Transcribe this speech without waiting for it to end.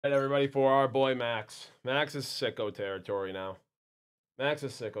All right, everybody, for our boy Max. Max is sicko territory now. Max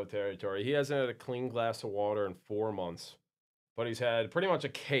is sicko territory. He hasn't had a clean glass of water in 4 months, but he's had pretty much a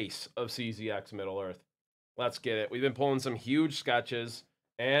case of CZX Middle Earth. Let's get it. We've been pulling some huge sketches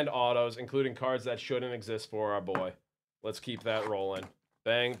and autos, including cards that shouldn't exist for our boy. Let's keep that rolling.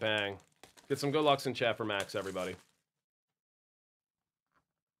 Bang, bang. Get some good lucks in chat for Max, everybody.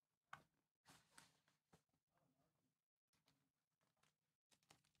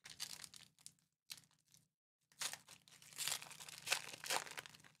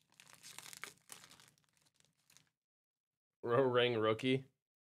 Ring rookie.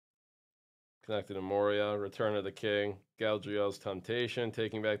 Connected to Moria. Return of the King. Galdriel's Temptation.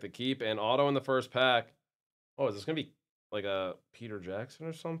 Taking back the keep. And auto in the first pack. Oh, is this going to be like a Peter Jackson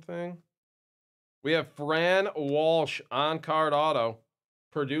or something? We have Fran Walsh on card auto.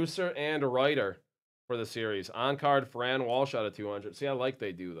 Producer and writer for the series. On card Fran Walsh out of 200. See, I like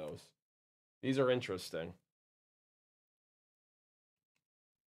they do those. These are interesting.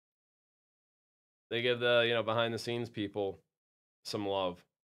 They give the, behind the scenes people some love.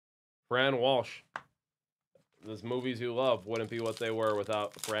 Fran Walsh. Those movies you love wouldn't be what they were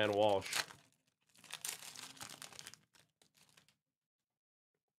without Fran Walsh.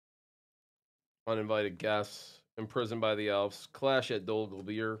 Uninvited guests. Imprisoned by the elves. Clash at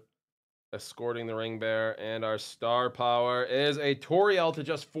Dolgulbir. Escorting the Ring Bear. And our star power is a Toriel to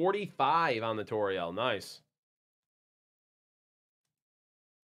just 45 on the Toriel. Nice.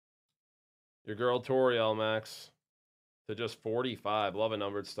 Your girl Toriel, Max. To just 45. Love a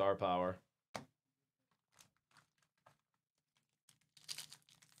numbered star power.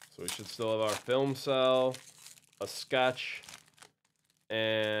 So we should still have our film cell, a sketch,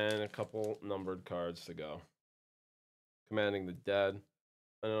 and a couple numbered cards to go. Commanding the Dead,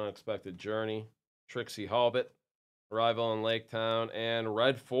 An Unexpected Journey, Trixie Hobbit, Arrival in Lake Town, and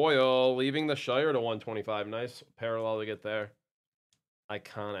Red Foil, leaving the Shire to 125. Nice parallel to get there.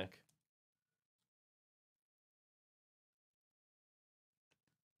 Iconic.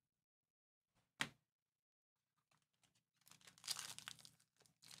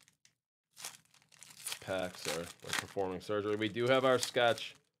 Packs are performing surgery. We do have our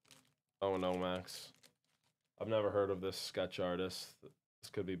sketch. Oh no, Max. I've never heard of this sketch artist.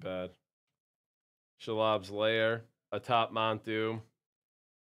 This could be bad. Shalab's Lair, atop Montu.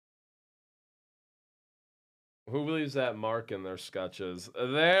 Who believes that mark in their sketches?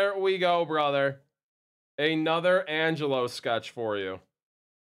 There we go, brother. Another Angelo sketch for you.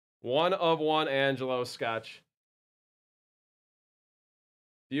 1 of 1 Angelo sketch.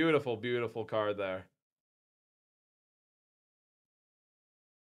 Beautiful, beautiful card there.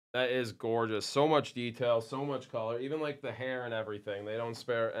 That is gorgeous. So much detail, so much color. Even like the hair and everything. They don't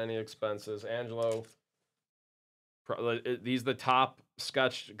spare any expenses. Angelo, he's the top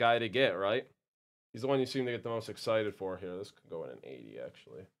sketch guy to get, right? He's the one you seem to get the most excited for here. This could go in an 80,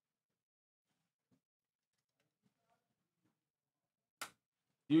 actually.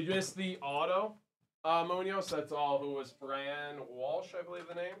 You missed the auto, Munoz. That's all. Who was Fran Walsh, I believe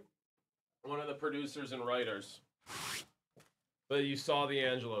the name? One of the producers and writers. But you saw the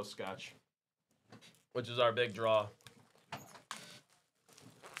Angelo sketch, which is our big draw.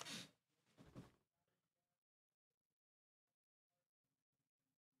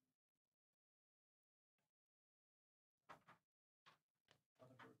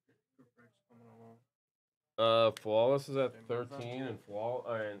 Flawless is at 13, and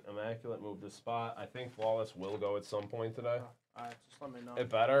Immaculate moved a spot. I think Flawless will go at some point today. Alright, just let me know. It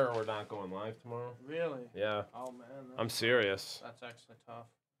better, or we're not going live tomorrow. Really? Yeah. Oh man. I'm serious. That's actually tough.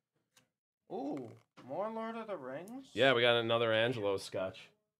 Ooh, more Lord of the Rings? Yeah, we got another Angelo sketch.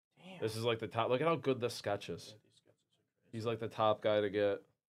 Damn. This is like the top. Look at how good this sketch is. He's like the top guy to get.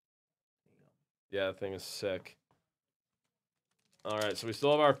 Yeah, that thing is sick. All right, so we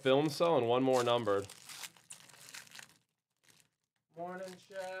still have our film cell and one more numbered. Morning,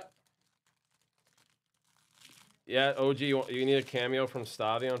 chat. Yeah, OG, you need a cameo from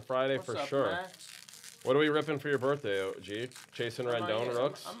Stavi on Friday? What's for up, sure. Max? What are we ripping for your birthday, OG? Chasing Rendon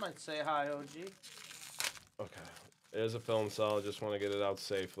Rooks? I might say hi, OG. Okay. It is a film cell. I just want to get it out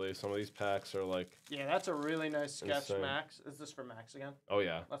safely. Some of these packs are like... Yeah, that's a really nice sketch, insane. Max. Is this for Max again? Oh,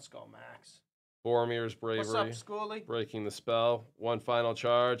 yeah. Let's go, Max. Boromir's Bravery. What's up, Schoolie? Breaking the Spell. One final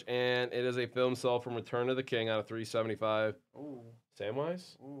charge. And it is a film cell from Return of the King out of 375. Ooh.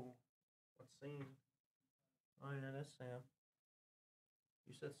 Samwise? Ooh. What scene? Oh, yeah, that's Sam.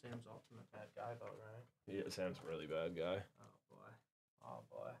 You said Sam's ultimate bad guy, though, right? Yeah, Sam's a really bad guy. Oh, boy. Oh,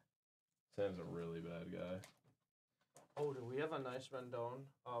 boy. Sam's a really bad guy. Oh, do we have a nice Rendon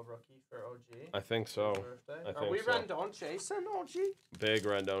rookie for OG? I think for so. his birthday? I Are think we so. Rendon chasing OG? Big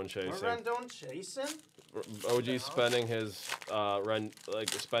Rendon chasing. We're Rendon chasing? OG's spending his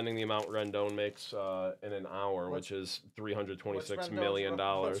spending the amount Rendon makes in an hour, which is $326 million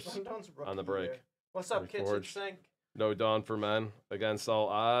on the break. Year? What's up, Kitchen Sink? No Dawn for Men against all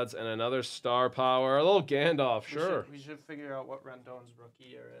odds, and another star power. A little Gandalf, sure. We should figure out what Rendon's rookie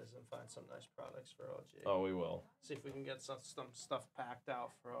year is and find some nice products for OG. Oh, we will. See if we can get some stuff packed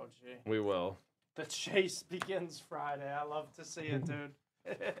out for OG. We will. The chase begins Friday. I love to see it, dude.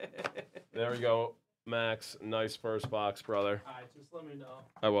 There we go, Max. Nice first box, brother. All right, just let me know.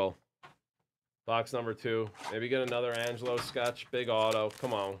 I will. Box number 2. Maybe get another Angelo sketch. Big auto.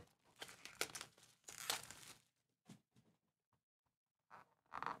 Come on.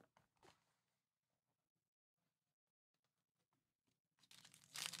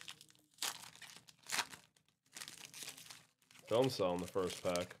 Film cell in the first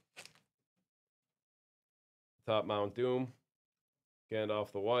pack. Top Mount Doom.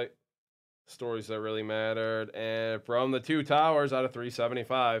 Gandalf the White. Stories that really mattered. And from the 2 towers out of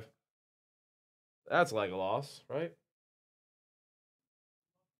 375. That's Legolas, right?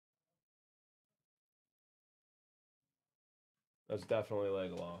 That's definitely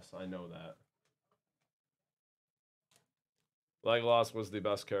Legolas. I know that. Legolas was the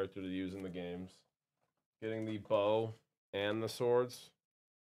best character to use in the games. Getting the bow and the swords.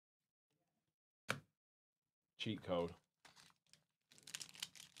 Cheat code.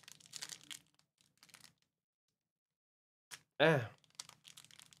 Yeah.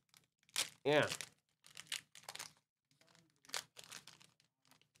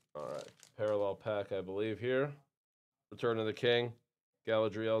 Alright. Parallel pack, I believe, here. Return of the King.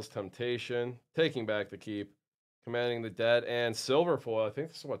 Galadriel's Temptation. Taking back the keep. Commanding the Dead. And silver foil. I think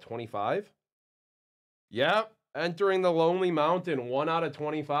this is what, 25? Yep. Entering the Lonely Mountain. 1 out of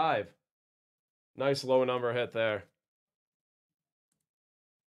 25. Nice low number hit there.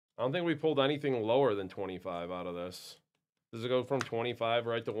 I don't think we pulled anything lower than 25 out of this. Does it go from 25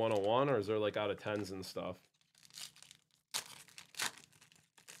 right to 101, or is there like out of 10s and stuff?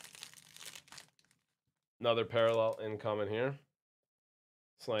 Another parallel incoming here.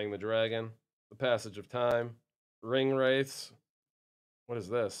 Slaying the Dragon. The Passage of Time. Ring Wraiths. What is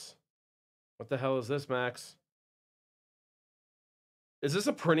this? What the hell is this, Max? Is this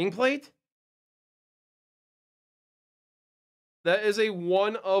a printing plate? That is a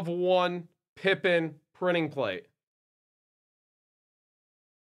 1-of-1 Pippin printing plate.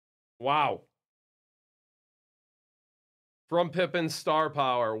 Wow. From Pippin's Star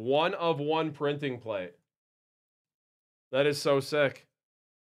Power. 1-of-1 printing plate. That is so sick.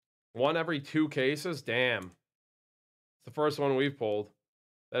 1 every 2 cases? Damn. It's the first one we've pulled.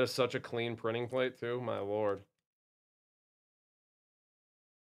 That is such a clean printing plate, too. My lord.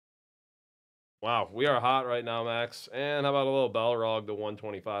 Wow, we are hot right now, Max. And how about a little Balrog to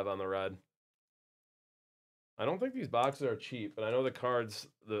 125 on the red? I don't think these boxes are cheap, but I know the cards,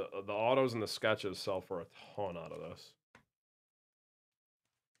 the autos and the sketches sell for a ton out of this.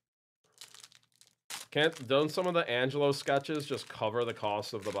 Don't some of the Angelo sketches just cover the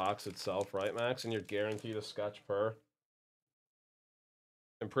cost of the box itself, right, Max? And you're guaranteed a sketch per.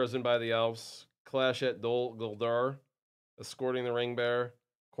 Imprisoned by the Elves. Clash at Dol Guldur. Escorting the Ring Bearer.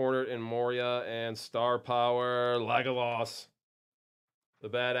 Cornered in Moria. And Star Power. Legolas. The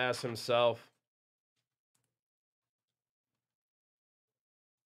badass himself.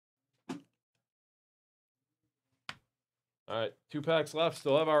 Alright, 2 packs left.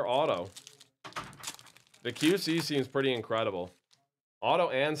 Still have our auto. The QC seems pretty incredible. Auto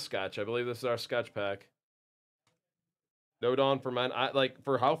and sketch. I believe this is our sketch pack. No Dawn for Men.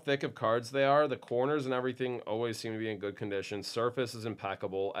 For how thick of cards they are, the corners and everything always seem to be in good condition. Surface is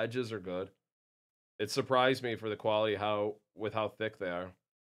impeccable. Edges are good. It surprised me for the quality with how thick they are.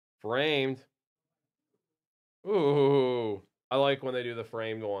 Framed. Ooh. I like when they do the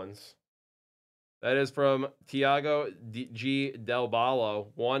framed ones. That is from Tiago G. Del Ballo.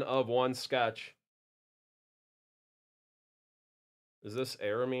 1-of-1 sketch. Is this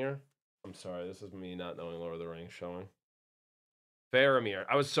Aramir? I'm sorry, this is me not knowing Lord of the Rings showing. Faramir.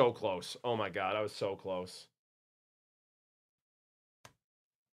 I was so close. Oh my god, I was so close.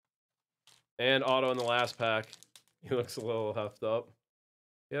 And auto in the last pack. He looks a little huffed up.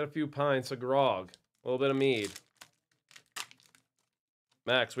 He had a few pints of grog. A little bit of mead.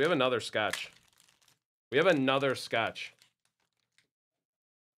 Max, we have another sketch. We have another sketch.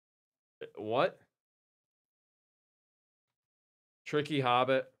 What? Tricky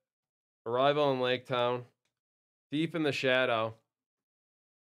Hobbit. Arrival in Lake Town. Deep in the Shadow.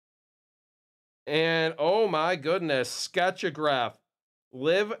 And oh my goodness, Sketchograph.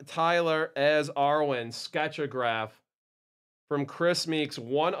 Liv Tyler as Arwen, Sketchograph. From Chris Meeks,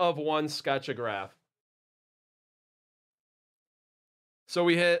 1/1 Sketchograph. So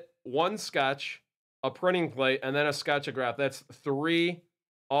we hit one sketch, a printing plate, and then a Sketchograph. That's 3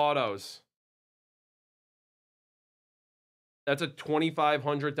 autos. That's a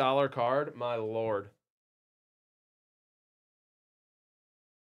 $2,500 card? My lord.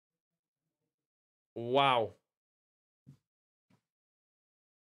 Wow.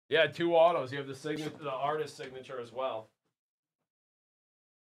 Yeah, 2 autos. You have the artist signature as well.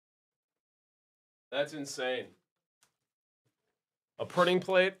 That's insane. A printing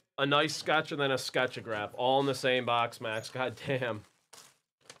plate, a nice sketch, and then a Sketchograph. All in the same box, Max. God damn.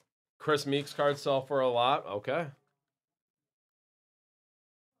 Chris Meeks cards sell for a lot. Okay.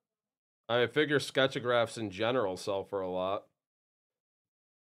 I figure Sketchographs in general sell for a lot.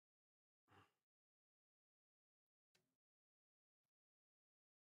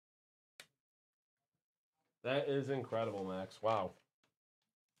 That is incredible, Max. Wow.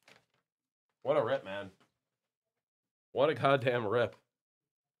 What a rip, man. What a goddamn rip.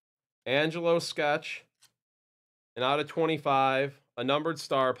 Angelo sketch. An out of 25. A numbered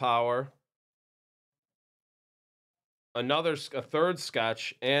star power. A third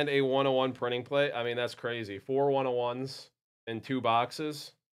sketch. And a 1/1 printing plate. I mean, that's crazy. 4 1/1s in 2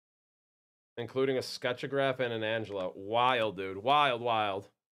 boxes. Including a Sketchograph and an Angelo. Wild, dude. Wild, wild.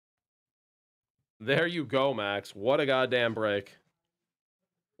 There you go, Max. What a goddamn break.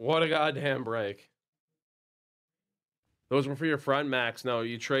 What a goddamn break. Those were for your friend, Max. No,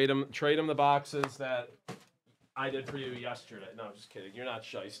 you trade him the boxes that I did for you yesterday. No, just kidding. You're not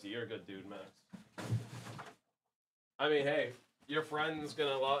shiesty. You're a good dude, Max. I mean, hey, your friend's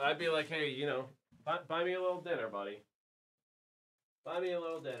gonna love. I'd be like, hey, you know, buy me a little dinner, buddy. Buy me a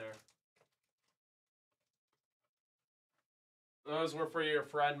little dinner. Those were for your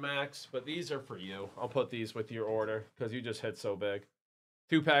friend, Max, but these are for you. I'll put these with your order because you just hit so big.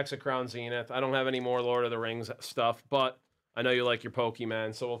 2 packs of Crown Zenith. I don't have any more Lord of the Rings stuff, but I know you like your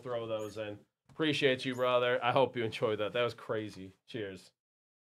Pokemon, so we'll throw those in. Appreciate you, brother. I hope you enjoyed that. That was crazy. Cheers.